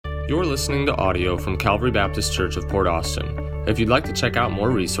You're listening to audio from Calvary Baptist Church of Port Austin. If you'd like to check out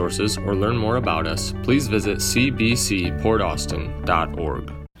more resources or learn more about us, please visit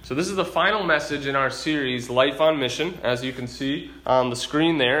cbcportaustin.org. So this is the final message in our series, Life on Mission, as you can see on the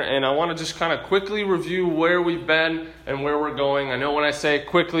screen there. And I want to just kind of quickly review where we've been and where we're going. I know when I say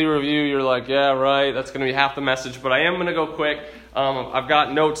quickly review, you're like, yeah, right, that's going to be half the message. But I am going to go quick. I've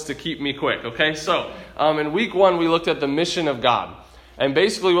got notes to keep me quick, okay? So in week 1, we looked at the mission of God. And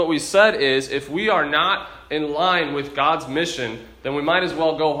basically what we said is if we are not in line with God's mission, then we might as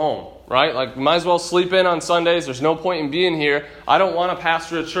well go home, right? Like, we might as well sleep in on Sundays. There's no point in being here. I don't want to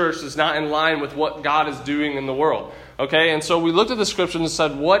pastor a church that's not in line with what God is doing in the world, okay? And so we looked at the scriptures and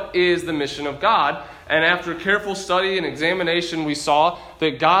said, what is the mission of God? And after careful study and examination, we saw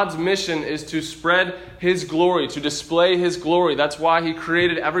that God's mission is to spread His glory, to display His glory. That's why He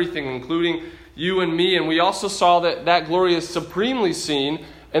created everything, including you and me. And we also saw that that glory is supremely seen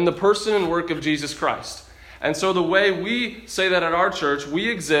in the person and work of Jesus Christ. And so the way we say that at our church, we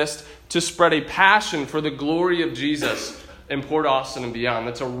exist to spread a passion for the glory of Jesus in Port Austin and beyond.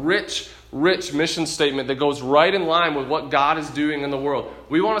 That's a rich mission statement that goes right in line with what God is doing in the world.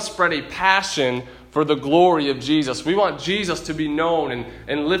 We want to spread a passion for the glory of Jesus. We want Jesus to be known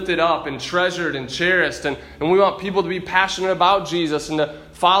and lifted up and treasured and cherished. And we want people to be passionate about Jesus and to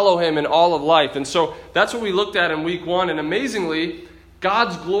follow Him in all of life. And so that's what we looked at in week 1. And amazingly,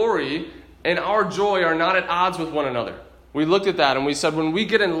 God's glory and our joy are not at odds with one another. We looked at that and we said when we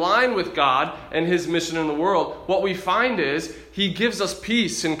get in line with God and His mission in the world, what we find is He gives us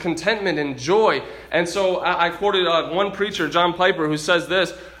peace and contentment and joy. And so I quoted one preacher, John Piper, who says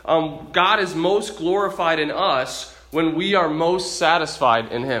this, God is most glorified in us when we are most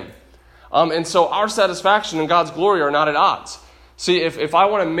satisfied in Him. And so our satisfaction and God's glory are not at odds. See, if I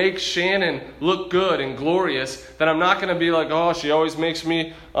want to make Shannon look good and glorious, then I'm not going to be like, oh, she always makes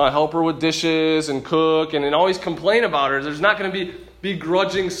me help her with dishes and cook and always complain about her. There's not going to be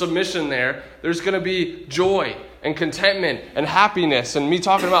begrudging submission there. There's going to be joy and contentment and happiness and me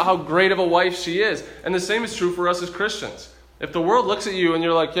talking about how great of a wife she is. And the same is true for us as Christians. If the world looks at you and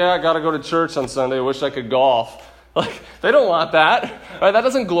you're like, yeah, I got to go to church on Sunday. I wish I could golf. Like, they don't want that. Right? That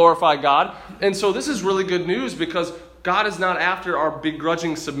doesn't glorify God. And so this is really good news because God is not after our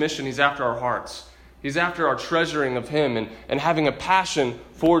begrudging submission. He's after our hearts. He's after our treasuring of Him and having a passion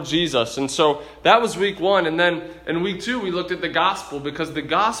for Jesus. And so that was week 1. And then in week 2, we looked at the gospel because the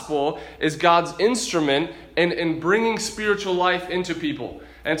gospel is God's instrument in bringing spiritual life into people.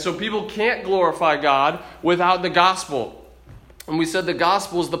 And so people can't glorify God without the gospel. And we said the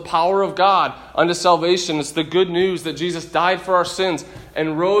gospel is the power of God unto salvation. It's the good news that Jesus died for our sins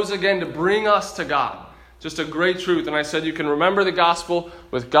and rose again to bring us to God. Just a great truth. And I said you can remember the gospel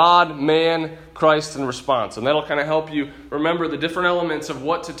with God, man, Christ, and response. And that'll kind of help you remember the different elements of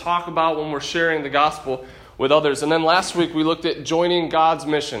what to talk about when we're sharing the gospel with others. And then last week we looked at joining God's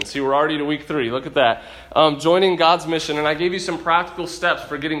mission. See, we're already to week 3. Look at that. Joining God's mission. And I gave you some practical steps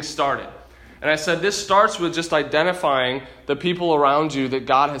for getting started. And I said this starts with just identifying the people around you that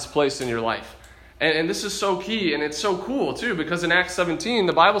God has placed in your life. And this is so key, and it's so cool, too, because in Acts 17,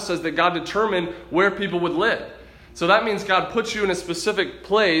 the Bible says that God determined where people would live. So that means God puts you in a specific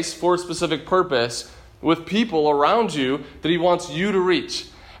place for a specific purpose with people around you that He wants you to reach.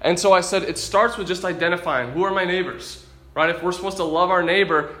 And so I said it starts with just identifying who are my neighbors, right? If we're supposed to love our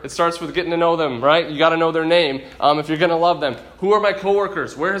neighbor, it starts with getting to know them, right? You got to know their name if you're going to love them. Who are my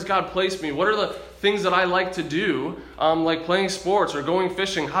coworkers? Where has God placed me? What are the things that I like to do, like playing sports or going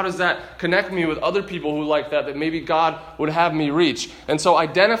fishing? How does that connect me with other people who like that maybe God would have me reach? And so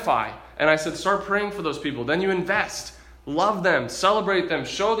identify. And I said, start praying for those people. Then you invest. Love them. Celebrate them.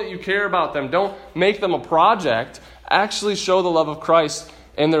 Show that you care about them. Don't make them a project. Actually show the love of Christ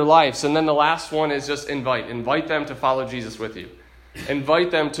in their lives. And then the last one is just invite. Invite them to follow Jesus with you. Invite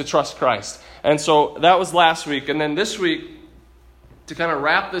them to trust Christ. And so that was last week. And then this week, to kind of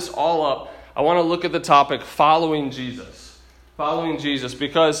wrap this all up, I want to look at the topic, following Jesus. Following Jesus.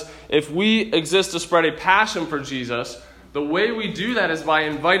 Because if we exist to spread a passion for Jesus, the way we do that is by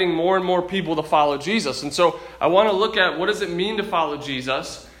inviting more and more people to follow Jesus. And so I want to look at what does it mean to follow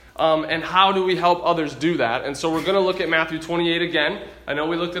Jesus, and how do we help others do that. And so we're going to look at Matthew 28 again. I know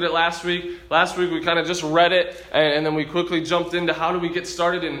we looked at it last week. Last week we kind of just read it, and then we quickly jumped into how do we get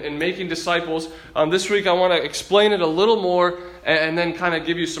started in making disciples. This week I want to explain it a little more and then kind of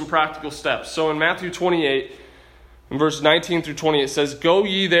give you some practical steps. So in Matthew 28, in verse 19 through 20, it says, "Go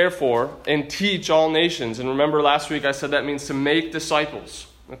ye therefore and teach all nations." And remember last week I said that means to make disciples,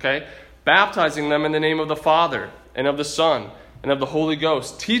 okay? "Baptizing them in the name of the Father and of the Son and of the Holy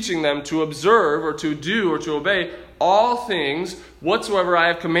Ghost, teaching them to observe or to do or to obey all things whatsoever I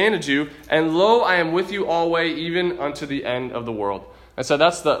have commanded you. And lo, I am with you always, even unto the end of the world. And so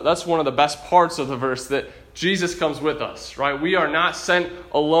that's one of the best parts of the verse, that Jesus comes with us, right? We are not sent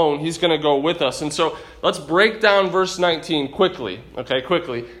alone. He's going to go with us. And so let's break down verse 19 quickly,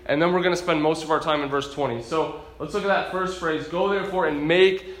 and then we're going to spend most of our time in verse 20. So let's look at that first phrase, go therefore and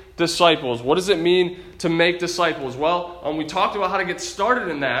make disciples. What does it mean to make disciples? Well, we talked about how to get started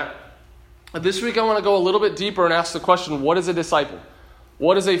in that. This week I want to go a little bit deeper and ask the question, what is a disciple?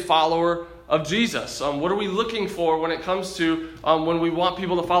 What is a follower of Jesus? What are we looking for when it comes to when we want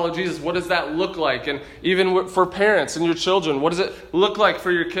people to follow Jesus? What does that look like? And even for parents and your children, what does it look like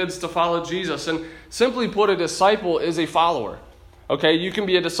for your kids to follow Jesus? And simply put, a disciple is a follower. Okay, you can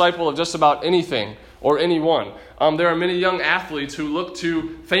be a disciple of just about anything or anyone. There are many young athletes who look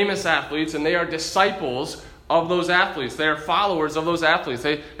to famous athletes, and they are disciples of those athletes. They are followers of those athletes.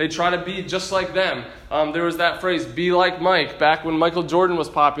 They try to be just like them. There was that phrase, be like Mike, back when Michael Jordan was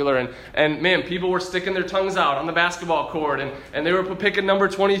popular. And man, people were sticking their tongues out on the basketball court. And they were picking number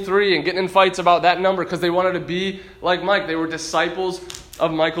 23 and getting in fights about that number because they wanted to be like Mike. They were disciples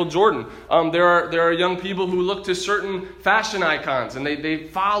of Michael Jordan. There are young people who look to certain fashion icons and they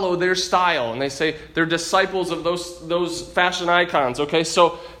follow their style, and they say they're disciples of those fashion icons. Okay,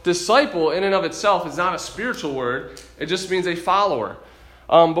 so disciple in and of itself is not a spiritual word. It just means a follower.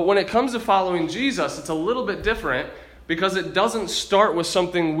 But when it comes to following Jesus, it's a little bit different, because it doesn't start with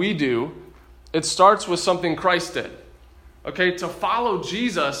something we do. It starts with something Christ did. Okay, to follow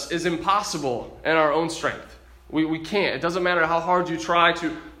Jesus is impossible in our own strength. We can't. It doesn't matter how hard you try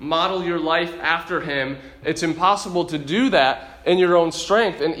to model your life after him. It's impossible to do that in your own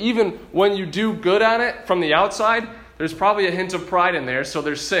strength. And even when you do good at it from the outside, there's probably a hint of pride in there, so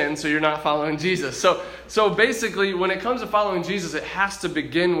there's sin, so you're not following Jesus. So basically, when it comes to following Jesus, it has to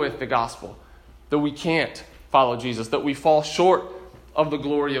begin with the gospel, that we can't follow Jesus, that we fall short of the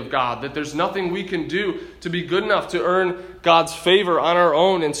glory of God, that there's nothing we can do to be good enough to earn God's favor on our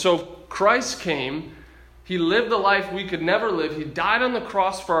own. And so Christ came. He lived the life we could never live. He died on the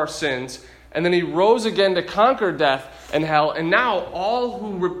cross for our sins, and then he rose again to conquer death and hell. And now all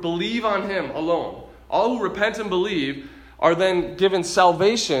who believe on him alone, all who repent and believe, are then given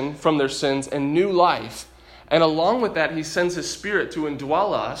salvation from their sins and new life. And along with that, he sends his Spirit to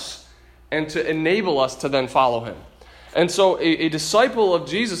indwell us and to enable us to then follow him. And so a disciple of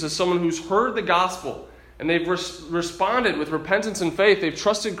Jesus is someone who's heard the gospel, and they've responded with repentance and faith. They've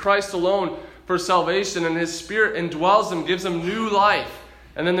trusted Christ alone for salvation, and his Spirit indwells them, gives them new life,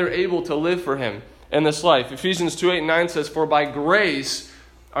 and then they're able to live for him in this life. Ephesians 2:8-9 says, for by grace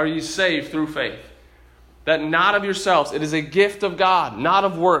are ye saved through faith, that not of yourselves, it is a gift of God, not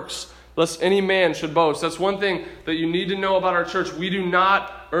of works, lest any man should boast. That's one thing that you need to know about our church. We do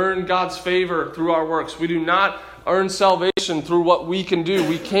not earn God's favor through our works. We do not earn salvation through what we can do.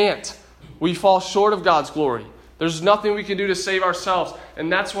 We can't. We fall short of God's glory. There's nothing we can do to save ourselves,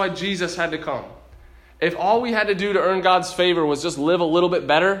 and that's why Jesus had to come. If all we had to do to earn God's favor was just live a little bit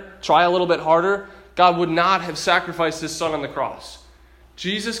better, try a little bit harder, God would not have sacrificed his son on the cross.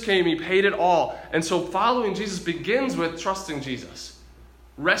 Jesus came, he paid it all. And so following Jesus begins with trusting Jesus,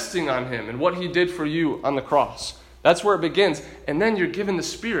 resting on him and what he did for you on the cross. That's where it begins. And then you're given the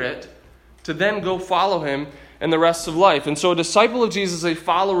Spirit to then go follow him in the rest of life. And so a disciple of Jesus is a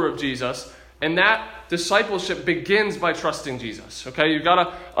follower of Jesus, and that discipleship begins by trusting Jesus. Okay, you've got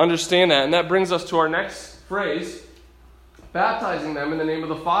to understand that. And that brings us to our next phrase, baptizing them in the name of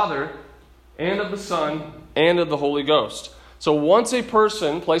the Father and of the Son and of the Holy Ghost. So once a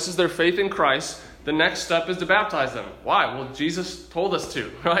person places their faith in Christ, the next step is to baptize them. Why? Well, Jesus told us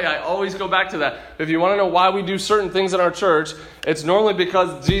to, right? I always go back to that. If you want to know why we do certain things in our church, it's normally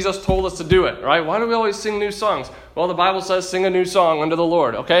because Jesus told us to do it, right? Why do we always sing new songs? Well, the Bible says sing a new song unto the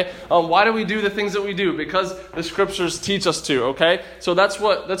Lord, okay? Why do we do the things that we do? Because the Scriptures teach us to, okay? So that's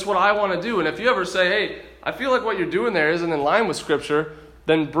what I want to do. And if you ever say, hey, I feel like what you're doing there isn't in line with Scripture,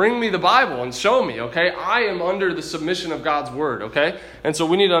 then bring me the Bible and show me, okay? I am under the submission of God's Word, okay? And so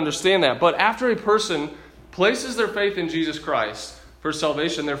we need to understand that. But after a person places their faith in Jesus Christ for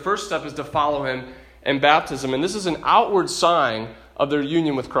salvation, their first step is to follow him in baptism. And this is an outward sign of their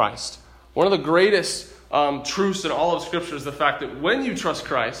union with Christ. One of the greatest truths in all of Scripture is the fact that when you trust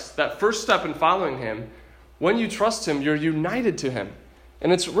Christ, that first step in following him, when you trust him, you're united to him.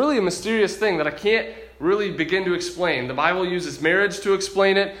 And it's really a mysterious thing that I can't really begin to explain. The Bible uses marriage to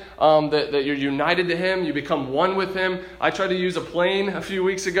explain it, that you're united to Him, you become one with Him. I tried to use a plane a few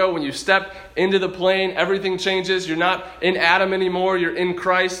weeks ago. When you step into the plane, everything changes. You're not in Adam anymore, you're in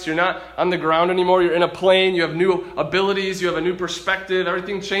Christ. You're not on the ground anymore, you're in a plane. You have new abilities, you have a new perspective.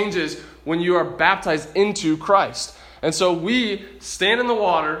 Everything changes when you are baptized into Christ. And so we stand in the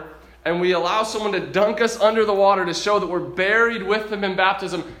water, and we allow someone to dunk us under the water to show that we're buried with Him in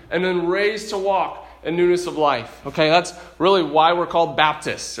baptism and then raised to walk in newness of life. Okay, that's really why we're called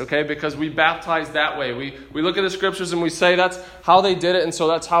Baptists, okay, because we baptize that way. We look at the scriptures and we say that's how they did it, and so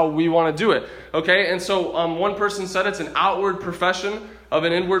that's how we want to do it, okay? And so one person said it's an outward profession of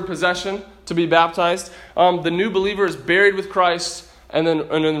an inward possession to be baptized. The new believer is buried with Christ and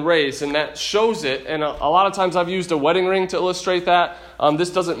then raised, and that shows it. And a lot of times I've used a wedding ring to illustrate that.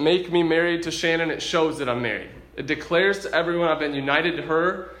 This doesn't make me married to Shannon. It shows that I'm married. It declares to everyone I've been united to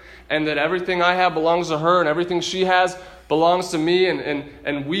her, and that everything I have belongs to her, and everything she has belongs to me,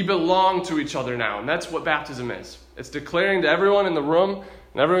 and we belong to each other now. And that's what baptism is. It's declaring to everyone in the room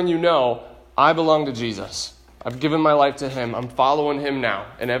and everyone you know, I belong to Jesus. I've given my life to Him. I'm following Him now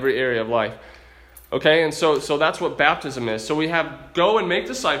in every area of life. Okay, and so that's what baptism is. So we have go and make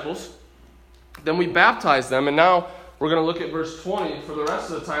disciples, then we baptize them, and now we're going to look at verse 20 for the rest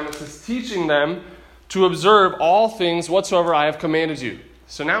of the time. It says, teaching them to observe all things whatsoever I have commanded you.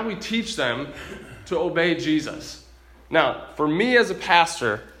 So now we teach them to obey Jesus. Now, for me as a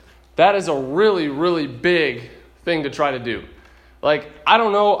pastor, that is a really, really big thing to try to do. Like, I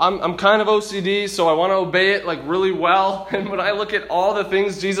don't know, I'm kind of OCD, so I want to obey it like really well. And when I look at all the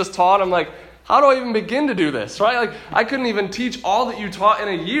things Jesus taught, I'm like, how do I even begin to do this, right? Like, I couldn't even teach all that you taught in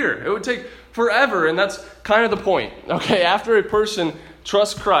a year. It would take forever, and that's kind of the point. Okay, after a person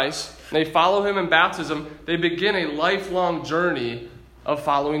trusts Christ, and they follow Him in baptism, they begin a lifelong journey of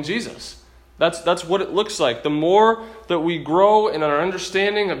following Jesus. That's what it looks like. The more that we grow in our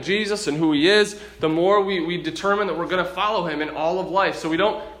understanding of Jesus and who He is, the more we determine that we're going to follow Him in all of life. So we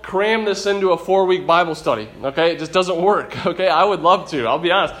don't cram this into a 4-week Bible study, okay? It just doesn't work, okay? I would love to. I'll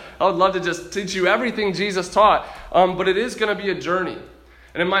be honest. I would love to just teach you everything Jesus taught, but it is going to be a journey.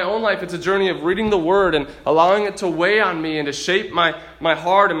 And in my own life, it's a journey of reading the Word and allowing it to weigh on me and to shape my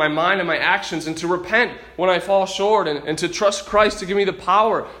heart and my mind and my actions, and to repent when I fall short, and to trust Christ to give me the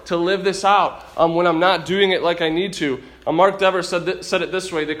power to live this out when I'm not doing it like I need to. Mark Dever said it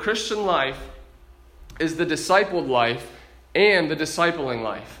this way: the Christian life is the discipled life and the discipling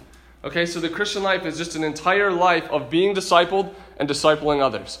life. Okay, so the Christian life is just an entire life of being discipled and discipling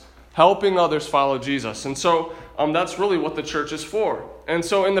others, helping others follow Jesus. And so that's really what the church is for. And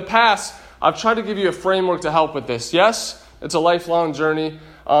so in the past, I've tried to give you a framework to help with this. Yes, it's a lifelong journey.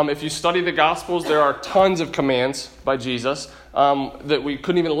 If you study the Gospels, there are tons of commands by Jesus that we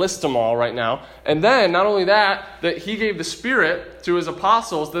couldn't even list them all right now. And then, not only that He gave the Spirit to His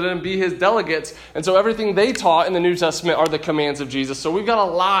apostles to then be His delegates. And so everything they taught in the New Testament are the commands of Jesus. So we've got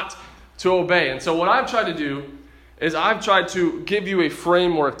a lot to obey. And so what I've tried to do is I've tried to give you a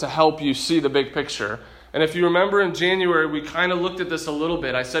framework to help you see the big picture. And if you remember in January, we kind of looked at this a little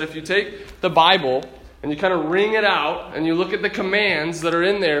bit. I said if you take the Bible and you kind of wring it out and you look at the commands that are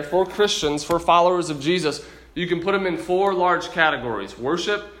in there for Christians, for followers of Jesus, you can put them in 4 large categories: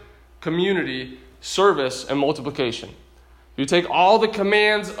 worship, community, service, and multiplication. If you take all the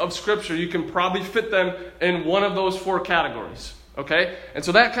commands of Scripture, you can probably fit them in one of those 4 categories. Okay? And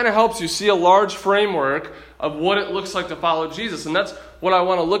so that kind of helps you see a large framework of what it looks like to follow Jesus. And that's what I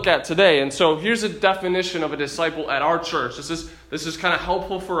want to look at today. And so here's a definition of a disciple at our church. This is kind of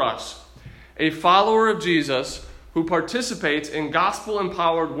helpful for us. A follower of Jesus who participates in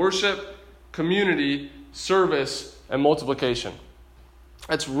gospel-empowered worship, community, service, and multiplication.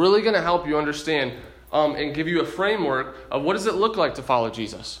 That's really going to help you understand and give you a framework of what does it look like to follow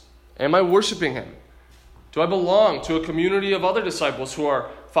Jesus. Am I worshiping Him? Do I belong to a community of other disciples who are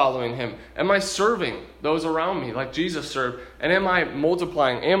following Him? Am I serving those around me like Jesus served? And am I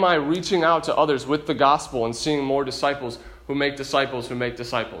multiplying? Am I reaching out to others with the gospel and seeing more disciples who make disciples who make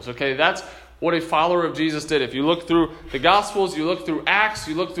disciples? Okay, that's what a follower of Jesus did. If you look through the Gospels, you look through Acts,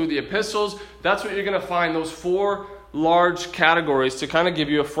 you look through the epistles, that's what you're going to find, those 4 large categories to kind of give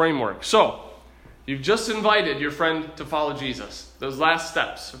you a framework. So, you've just invited your friend to follow Jesus. Those last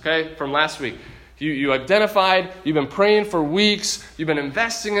steps, okay, from last week. You identified, you've been praying for weeks, you've been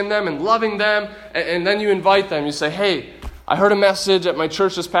investing in them and loving them, and then you invite them. You say, hey, I heard a message at my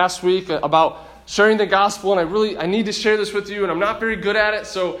church this past week about sharing the gospel, and I need to share this with you, and I'm not very good at it,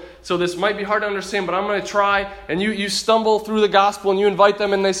 so so this might be hard to understand, but I'm going to try. And you stumble through the gospel and you invite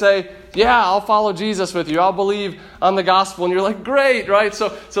them and they say, yeah, I'll follow Jesus with you. I'll believe on the gospel. And you're like, great, right? So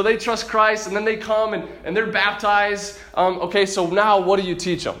they trust Christ and then they come and they're baptized. Okay, so now what do you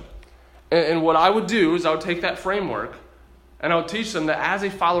teach them? And what I would do is I would take that framework and I would teach them that as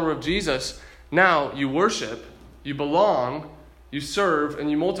a follower of Jesus, now you worship, you belong, you serve, and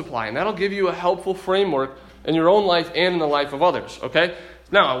you multiply. And that'll give you a helpful framework in your own life and in the life of others, okay?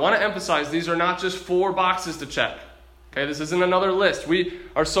 Now, I want to emphasize these are not just 4 boxes to check. Okay, this isn't another list. We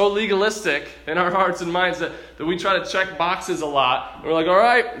are so legalistic in our hearts and minds that we try to check boxes a lot. We're like, all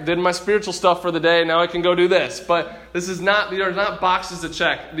right, did my spiritual stuff for the day, now I can go do this. But these are not boxes to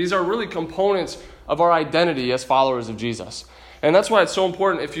check. These are really components of our identity as followers of Jesus. And that's why it's so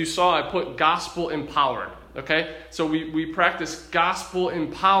important. If you saw, I put gospel empowered. Okay, so we practice gospel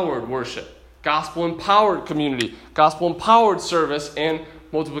empowered worship, gospel empowered community, gospel empowered service, and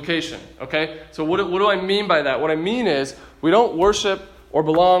multiplication. Okay, so what do I mean by that? What I mean is we don't worship or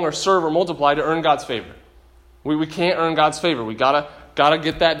belong or serve or multiply to earn God's favor. We can't earn God's favor. We gotta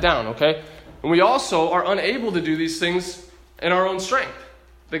get that down. Okay, and we also are unable to do these things in our own strength.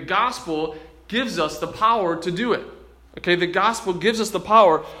 The gospel gives us the power to do it. Okay, the gospel gives us the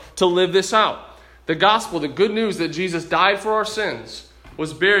power to live this out. The gospel, the good news that Jesus died for our sins,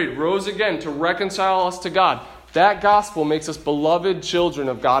 was buried, rose again to reconcile us to God. That gospel makes us beloved children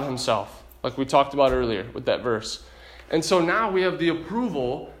of God himself, like we talked about earlier with that verse. And so now we have the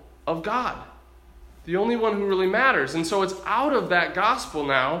approval of God, the only one who really matters. And so it's out of that gospel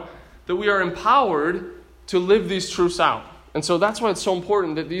now that we are empowered to live these truths out. And so that's why it's so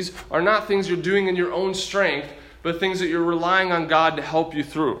important that these are not things you're doing in your own strength, but things that you're relying on God to help you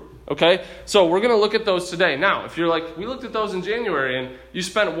through. Okay, so we're going to look at those today. Now, if you're like, we looked at those in January and you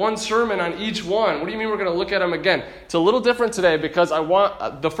spent one sermon on each one, what do you mean we're going to look at them again? It's a little different today because I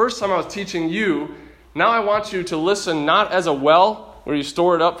want, the first time I was teaching you, now I want you to listen not as a well where you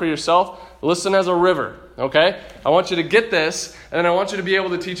store it up for yourself, listen as a river. Okay, I want you to get this and then I want you to be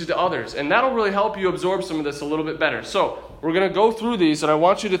able to teach it to others. And that'll really help you absorb some of this a little bit better. So we're going to go through these and I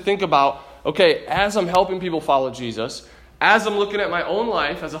want you to think about, okay, as I'm helping people follow Jesus, as I'm looking at my own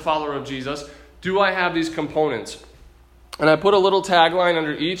life as a follower of Jesus, do I have these components? And I put a little tagline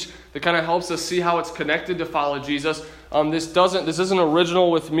under each that kind of helps us see how it's connected to follow Jesus. This isn't original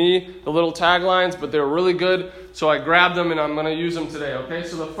with me, the little taglines, but they're really good. So I grabbed them and I'm going to use them today. Okay,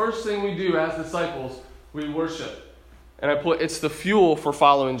 so the first thing we do as disciples, we worship. And I put, it's the fuel for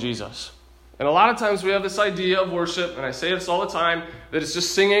following Jesus. And a lot of times we have this idea of worship, and I say this all the time, that it's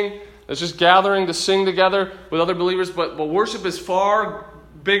just singing. It's just gathering to sing together with other believers, but worship is far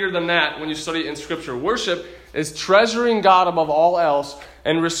bigger than that when you study it in Scripture. Worship is treasuring God above all else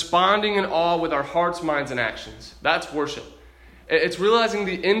and responding in awe with our hearts, minds, and actions. That's worship. It's realizing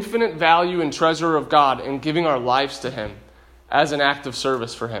the infinite value and treasure of God and giving our lives to Him as an act of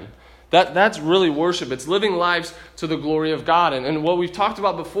service for Him. That's really worship. It's living lives to the glory of God. And what we've talked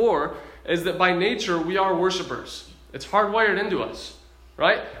about before is that by nature we are worshipers. It's hardwired into us.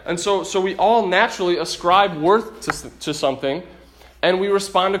 Right? And so we all naturally ascribe worth to something and we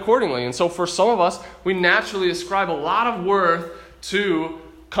respond accordingly. And so for some of us, we naturally ascribe a lot of worth to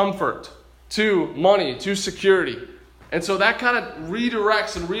comfort, to money, to security. And so that kind of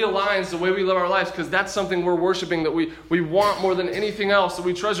redirects and realigns the way we live our lives because that's something we're worshiping that we want more than anything else, that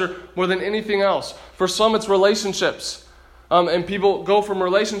we treasure more than anything else. For some, it's relationships. And people go from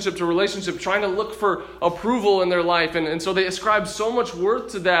relationship to relationship trying to look for approval in their life. And so they ascribe so much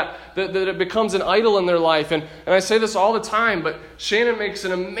worth to that it becomes an idol in their life. And I say this all the time, but Shannon makes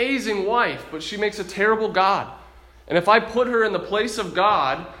an amazing wife, but she makes a terrible God. And if I put her in the place of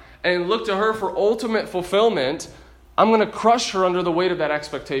God and look to her for ultimate fulfillment, I'm going to crush her under the weight of that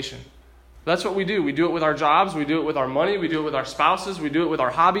expectation. That's what we do. We do it with our jobs. We do it with our money. We do it with our spouses. We do it with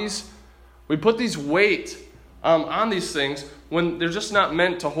our hobbies. We put these weight on these things when they're just not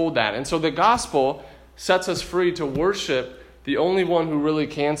meant to hold that. And so the gospel sets us free to worship the only one who really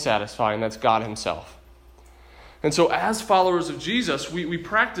can satisfy, and that's God himself. And so as followers of Jesus, we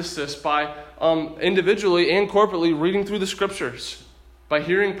practice this by individually and corporately reading through the scriptures, by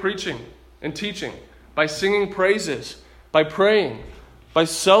hearing preaching and teaching, by singing praises, by praying, by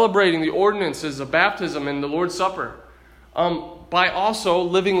celebrating the ordinances of baptism and the Lord's Supper, by also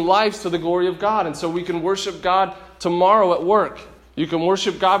living lives to the glory of God. And so we can worship God tomorrow at work. You can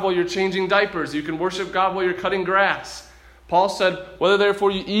worship God while you're changing diapers. You can worship God while you're cutting grass. Paul said, whether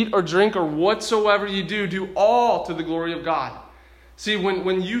therefore you eat or drink or whatsoever you do, do all to the glory of God. See,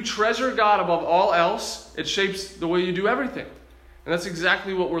 when you treasure God above all else, it shapes the way you do everything. And that's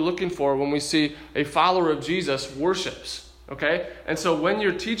exactly what we're looking for when we see a follower of Jesus worships. Okay? And so when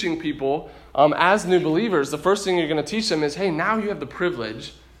you're teaching people as new believers, the first thing you're going to teach them is, hey, now you have the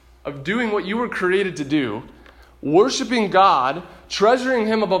privilege of doing what you were created to do, worshiping God, treasuring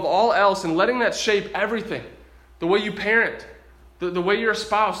Him above all else, and letting that shape everything. The way you parent, the way you're a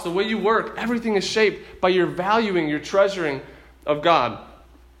spouse, the way you work, everything is shaped by your valuing, your treasuring of God.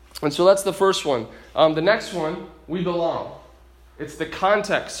 And so that's the first one. The next one, we belong. It's the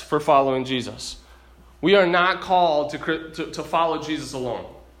context for following Jesus. We are not called to follow Jesus alone.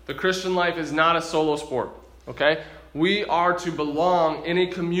 The Christian life is not a solo sport, okay? We are to belong in a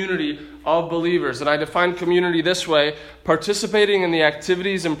community of believers. And I define community this way: participating in the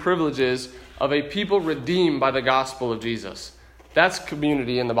activities and privileges of a people redeemed by the gospel of Jesus. That's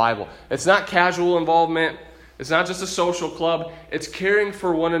community in the Bible. It's not casual involvement. It's not just a social club. It's caring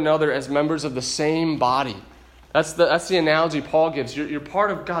for one another as members of the same body. That's the analogy Paul gives. You're part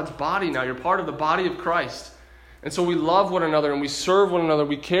of God's body now. You're part of the body of Christ. And so we love one another and we serve one another.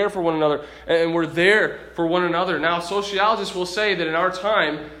 We care for one another and we're there for one another. Now, sociologists will say that in our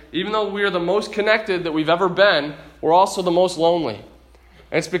time, even though we are the most connected that we've ever been, we're also the most lonely.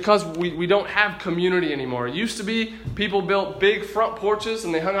 And it's because we don't have community anymore. It used to be people built big front porches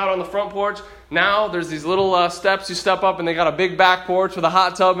and they hung out on the front porch. Now there's these little steps you step up and they got a big back porch with a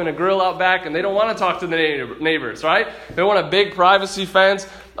hot tub and a grill out back, and they don't want to talk to the neighbors, right? They want a big privacy fence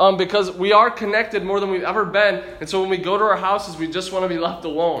because we are connected more than we've ever been. And so when we go to our houses, we just want to be left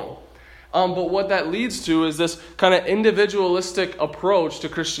alone. But what that leads to is this kind of individualistic approach to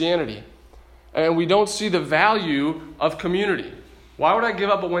Christianity. And we don't see the value of community. Why would I give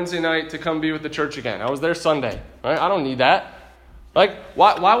up a Wednesday night to come be with the church again? I was there Sunday, right? I don't need that. Like,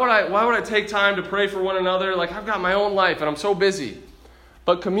 why would I take time to pray for one another? Like, I've got my own life and I'm so busy.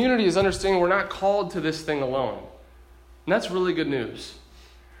 But community is understanding we're not called to this thing alone. And that's really good news.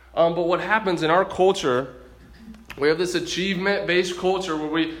 But what happens in our culture, we have this achievement-based culture where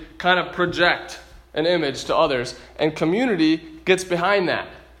we kind of project an image to others. And community gets behind that.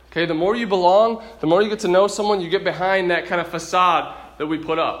 Okay, the more you belong, the more you get to know someone, you get behind that kind of facade that we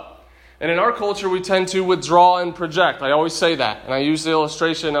put up. And in our culture, we tend to withdraw and project. I always say that. And I use the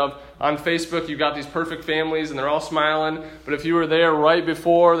illustration of on Facebook, you've got these perfect families and they're all smiling. But if you were there right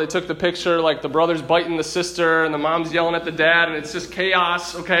before they took the picture, like the brother's biting the sister and the mom's yelling at the dad and it's just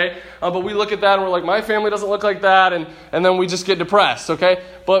chaos, okay? But we look at that and we're like, my family doesn't look like that. And then we just get depressed, okay?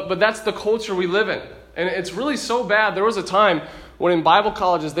 But that's the culture we live in. And it's really so bad. There was a time when in Bible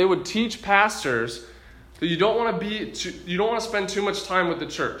colleges, they would teach pastors that you don't want to spend too much time with the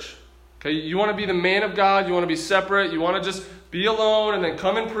church. Okay, you want to be the man of God. You want to be separate. You want to just be alone and then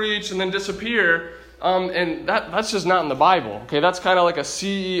come and preach and then disappear. And that's just not in the Bible. Okay, that's kind of like a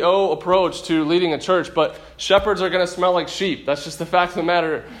CEO approach to leading a church. But shepherds are going to smell like sheep. That's just the fact of the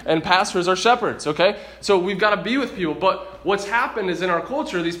matter. And pastors are shepherds. Okay, so we've got to be with people. But what's happened is in our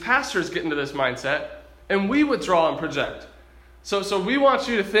culture, these pastors get into this mindset, and we withdraw and project. So we want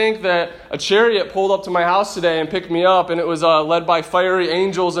you to think that a chariot pulled up to my house today and picked me up, and it was led by fiery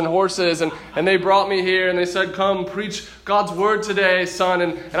angels and horses, and they brought me here, and they said, come preach God's word today, son.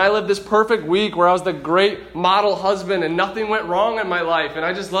 And I lived this perfect week where I was the great model husband, and nothing went wrong in my life, and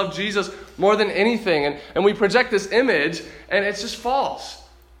I just love Jesus more than anything. And we project this image, and it's just false.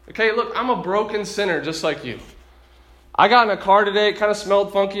 Okay, look, I'm a broken sinner just like you. I got in a car today. It kind of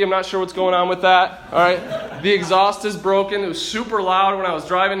smelled funky. I'm not sure what's going on with that. All right. The exhaust is broken. It was super loud when I was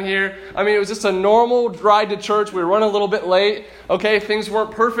driving here. I mean, it was just a normal ride to church. We were running a little bit late. Okay, things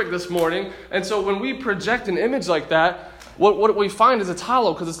weren't perfect this morning. And so when we project an image like that, what we find is it's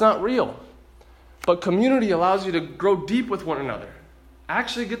hollow because it's not real. But community allows you to grow deep with one another.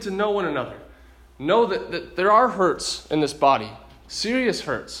 Actually get to know one another. Know that there are hurts in this body. Serious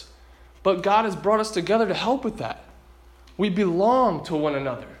hurts. But God has brought us together to help with that. We belong to one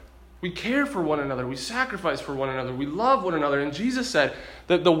another. We care for one another. We sacrifice for one another. We love one another. And Jesus said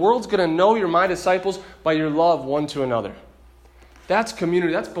that the world's going to know you're my disciples by your love one to another. That's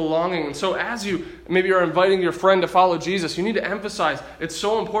community. That's belonging. And so as you maybe are inviting your friend to follow Jesus, you need to emphasize it's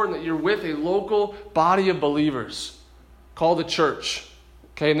so important that you're with a local body of believers called the church.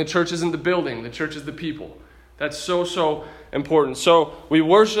 Okay, and the church isn't the building. The church is the people. That's so important. So we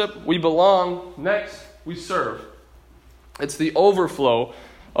worship. We belong. Next, we serve. It's the overflow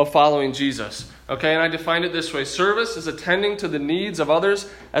of following Jesus. Okay, and I defined it this way. Service is attending to the needs of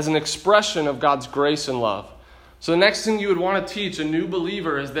others as an expression of God's grace and love. So the next thing you would want to teach a new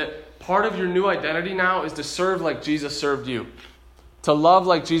believer is that part of your new identity now is to serve like Jesus served you. To love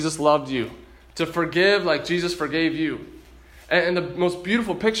like Jesus loved you. To forgive like Jesus forgave you. And the most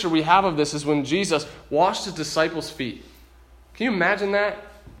beautiful picture we have of this is when Jesus washed his disciples' feet. Can you imagine that?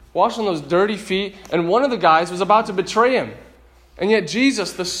 washing those dirty feet, and one of the guys was about to betray him. And yet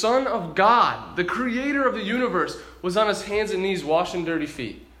Jesus, the Son of God, the creator of the universe, was on his hands and knees washing dirty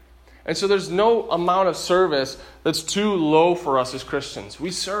feet. And so there's no amount of service that's too low for us as Christians.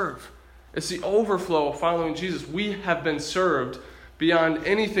 We serve. It's the overflow of following Jesus. We have been served beyond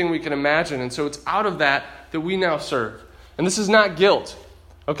anything we can imagine. And so it's out of that we now serve. And this is not guilt.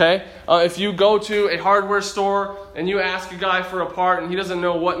 Okay? If you go to a hardware store and you ask a guy for a part and he doesn't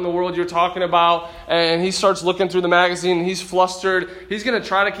know what in the world you're talking about, and he starts looking through the magazine and he's flustered, he's going to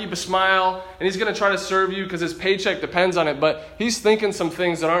try to keep a smile and he's going to try to serve you because his paycheck depends on it, but he's thinking some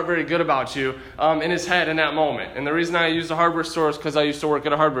things that aren't very good about you in his head in that moment. And the reason I use a hardware store is because I used to work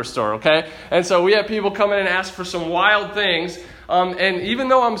at a hardware store, okay? And so we have people come in and ask for some wild things. And even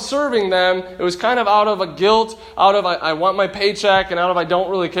though I'm serving them, it was kind of out of a guilt, out of I want my paycheck, and out of I don't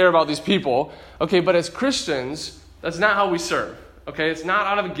really care about these people. Okay, but as Christians, that's not how we serve. Okay, it's not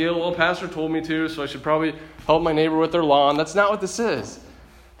out of a guilt. Well, pastor told me to, so I should probably help my neighbor with their lawn. That's not what this is.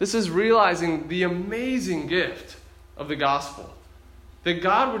 This is realizing the amazing gift of the gospel. That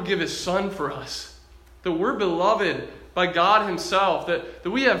God would give his Son for us. That we're beloved by God himself. That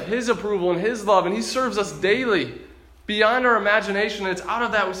we have his approval and his love, and he serves us daily. Beyond our imagination, and it's out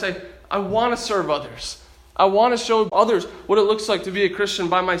of that we say, I want to serve others. I want to show others what it looks like to be a Christian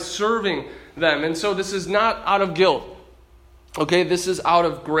by my serving them. And so this is not out of guilt. Okay, this is out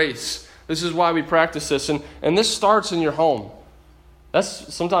of grace. This is why we practice this. And this starts in your home.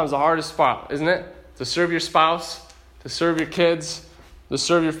 That's sometimes the hardest spot, isn't it? To serve your spouse, to serve your kids, to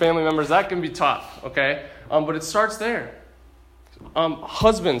serve your family members. That can be tough, okay? But it starts there.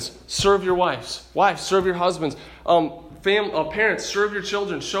 Husbands, serve your wives. Wives, serve your husbands. Parents, serve your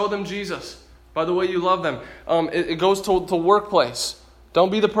children. Show them Jesus by the way you love them. It goes to workplace.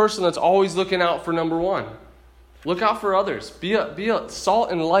 Don't be the person that's always looking out for number one. Look out for others. Be a salt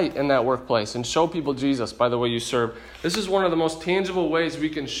and light in that workplace and show people Jesus by the way you serve. This is one of the most tangible ways we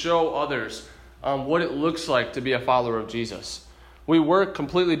can show others what it looks like to be a follower of Jesus. We work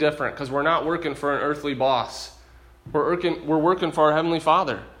completely different because we're not working for an earthly boss. We're working for our Heavenly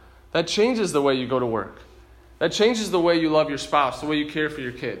Father. That changes the way you go to work. That changes the way you love your spouse, the way you care for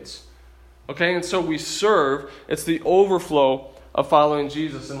your kids. Okay, and so we serve. It's the overflow of following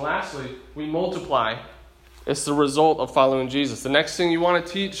Jesus. And lastly, we multiply. It's the result of following Jesus. The next thing you want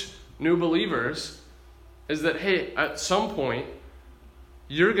to teach new believers is that, hey, at some point,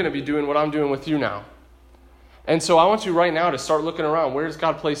 you're going to be doing what I'm doing with you now. And so I want you right now to start looking around. Where has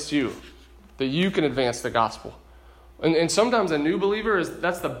God placed you? That you can advance the gospel. And sometimes a new believer,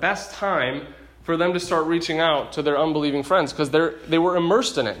 that's the best time for them to start reaching out to their unbelieving friends because they were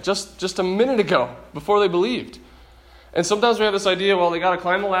immersed in it just a minute ago before they believed. And sometimes we have this idea, well, they got to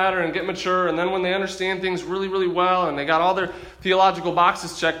climb the ladder and get mature, and then when they understand things really, really well and they got all their theological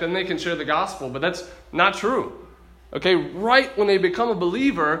boxes checked, then they can share the gospel. But that's not true. Okay, right when they become a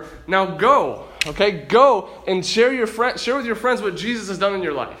believer, now go. Okay, go and share with your friends what Jesus has done in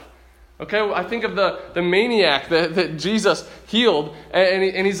your life. Okay, I think of the maniac that Jesus healed,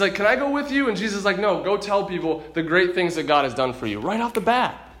 and he's like, can I go with you? And Jesus is like, no, go tell people the great things that God has done for you right off the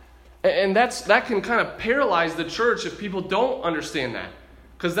bat. And that can kind of paralyze the church if people don't understand that.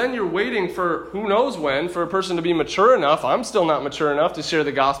 Because then you're waiting for who knows when for a person to be mature enough. I'm still not mature enough to share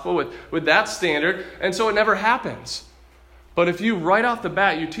the gospel with that standard, and so it never happens. But if you, right off the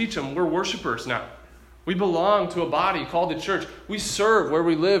bat, you teach them, we're worshipers now. We belong to a body called the church. We serve where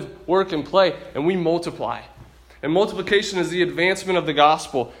we live, work, and play, and we multiply. And multiplication is the advancement of the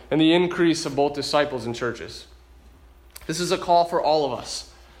gospel and the increase of both disciples and churches. This is a call for all of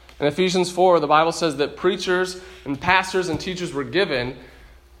us. In Ephesians 4, the Bible says that preachers and pastors and teachers were given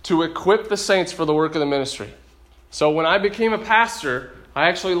to equip the saints for the work of the ministry. So when I became a pastor, I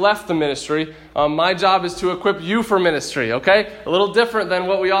actually left the ministry. My job is to equip you for ministry, okay? A little different than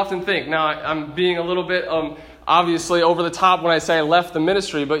what we often think. Now, I'm being a little bit obviously over the top when I say I left the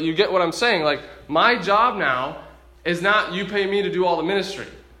ministry, but you get what I'm saying. Like, my job now is not you pay me to do all the ministry.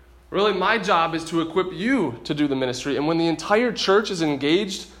 Really, my job is to equip you to do the ministry. And when the entire church is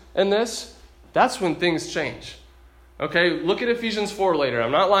engaged in this, that's when things change. Okay, look at Ephesians 4 later.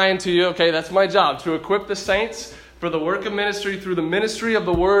 I'm not lying to you, okay? That's my job, to equip the saints for the work of ministry through the ministry of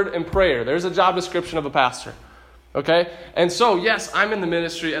the word and prayer. There's a job description of a pastor. Okay? And so, yes, I'm in the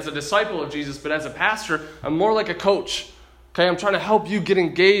ministry as a disciple of Jesus, but as a pastor, I'm more like a coach. Okay? I'm trying to help you get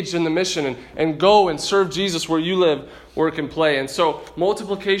engaged in the mission and go and serve Jesus where you live, work, and play. And so,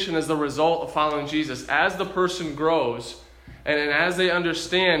 multiplication is the result of following Jesus. As the person grows and as they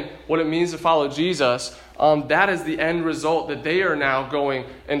understand what it means to follow Jesus, that is the end result, that they are now going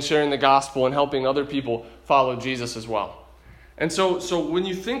and sharing the gospel and helping other people follow Jesus as well. And so when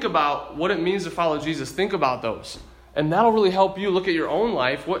you think about what it means to follow Jesus, think about those. And that'll really help you look at your own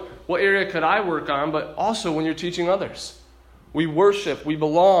life. What area could I work on? But also when you're teaching others. We worship, we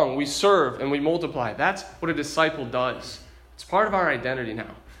belong, we serve, and we multiply. That's what a disciple does. It's part of our identity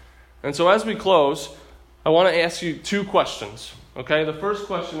now. And so as we close, I want to ask you 2 questions. Okay, the first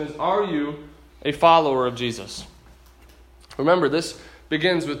question is, are you a follower of Jesus? Remember, this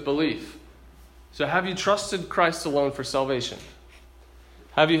begins with belief. So have you trusted Christ alone for salvation?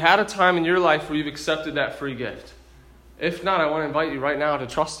 Have you had a time in your life where you've accepted that free gift? If not, I want to invite you right now to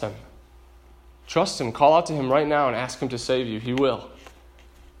trust Him. Trust Him. Call out to Him right now and ask Him to save you. He will.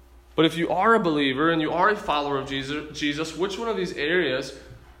 But if you are a believer and you are a follower of Jesus, which one of these areas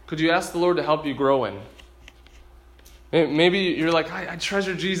could you ask the Lord to help you grow in? Maybe you're like, I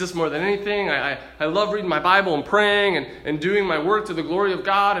treasure Jesus more than anything. I love reading my Bible and praying and doing my work to the glory of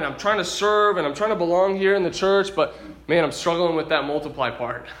God. And I'm trying to serve and I'm trying to belong here in the church. But man, I'm struggling with that multiply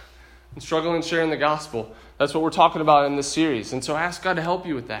part. I'm struggling sharing the gospel. That's what we're talking about in this series. And so ask God to help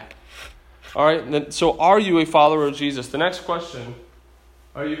you with that. All right. So are you a follower of Jesus? The next question,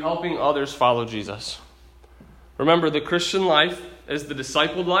 are you helping others follow Jesus? Remember, the Christian life is the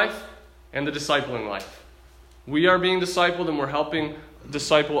discipled life and the discipling life. We are being discipled and we're helping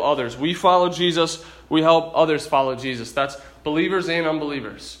disciple others. We follow Jesus, we help others follow Jesus. That's believers and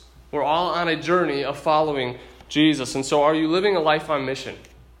unbelievers. We're all on a journey of following Jesus. And so are you living a life on mission?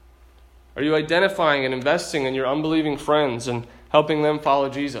 Are you identifying and investing in your unbelieving friends and helping them follow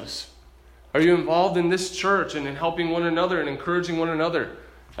Jesus? Are you involved in this church and in helping one another and encouraging one another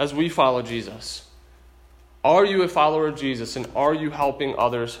as we follow Jesus? Are you a follower of Jesus and are you helping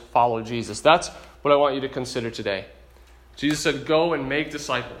others follow Jesus? That's what I want you to consider today. Jesus said, go and make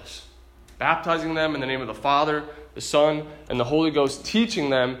disciples, baptizing them in the name of the Father, the Son, and the Holy Ghost,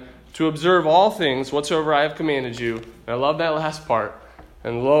 teaching them to observe all things whatsoever I have commanded you. And I love that last part.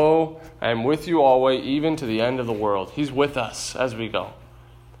 And lo, I am with you always, even to the end of the world. He's with us as we go.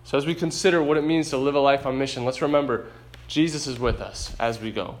 So as we consider what it means to live a life on mission, let's remember Jesus is with us as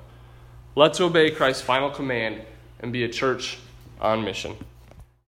we go. Let's obey Christ's final command and be a church on mission.